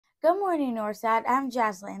Good morning, Northside. I'm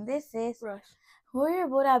Jocelyn. This is Russ. who are your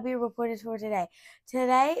Bulldog Beat reporters for today.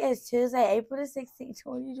 Today is Tuesday, April the 16th,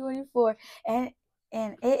 2024, and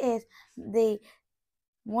it is the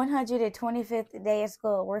 125th day of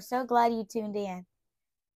school. We're so glad you tuned in.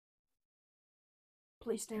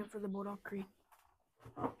 Please stand for the Bulldog Creed.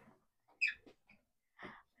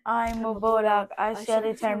 I'm a Bulldog. I show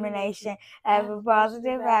determination. Have a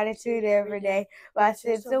positive attitude every day. My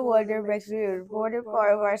sense of wonder makes me an important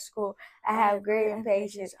part of our school. I have great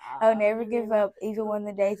impatience. I'll never give up, even when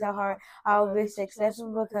the days are hard. I'll be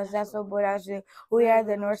successful because that's what Bulldogs do. We are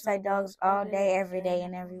the Northside Dogs all day, every day,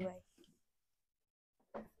 in every way.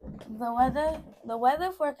 The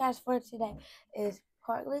weather forecast for today is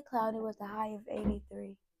partly cloudy with a high of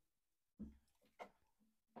 83.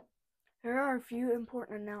 Here are a few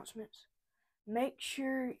important announcements. Make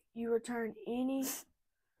sure you return any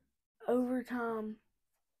overtime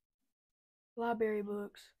library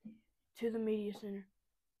books to the media center.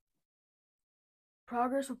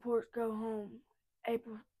 Progress reports go home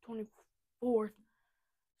April 24th.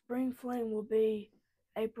 Spring Fling will be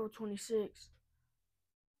April 26th.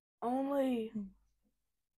 Only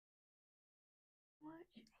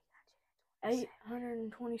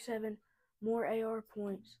 827 more AR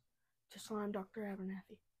points to slime Dr.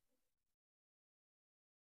 Abernathy.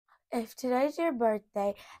 If today's your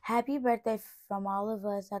birthday, happy birthday from all of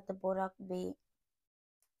us at the Bulldog Beat.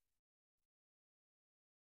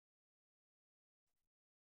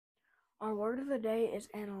 Our word of the day is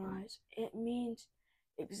analyze. It means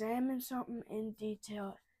examine something in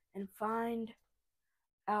detail and find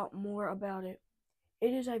out more about it.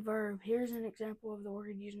 It is a verb. Here's an example of the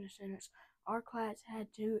word used in a sentence. Our class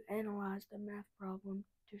had to analyze the math problem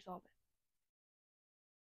to solve it.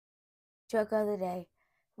 Joke of the day.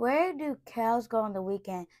 Where do cows go on the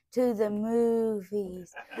weekend? To the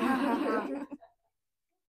movies.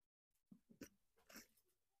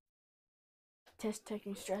 Test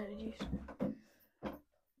taking strategies.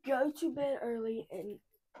 Go to bed early and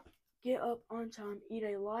get up on time. Eat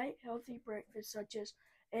a light, healthy breakfast such as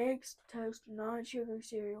eggs, toast, non-sugar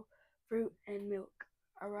cereal, fruit, and milk.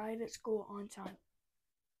 Arrive at school on time.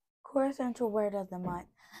 Core Central Word of the Month.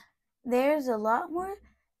 There's a lot more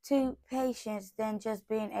to patience than just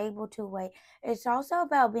being able to wait. It's also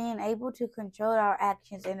about being able to control our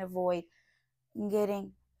actions and avoid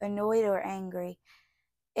getting annoyed or angry.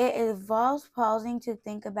 It involves pausing to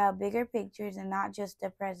think about bigger pictures and not just the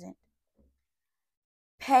present.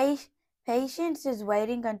 Patience is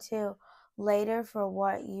waiting until later for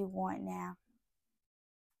what you want now.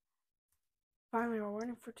 Finally, our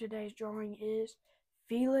winner for today's drawing is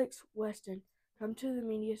Felix Weston. Come to the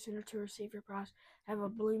Media Center to receive your prize. Have a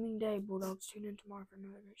blooming day, Bulldogs. Tune in tomorrow for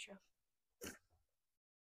another great show.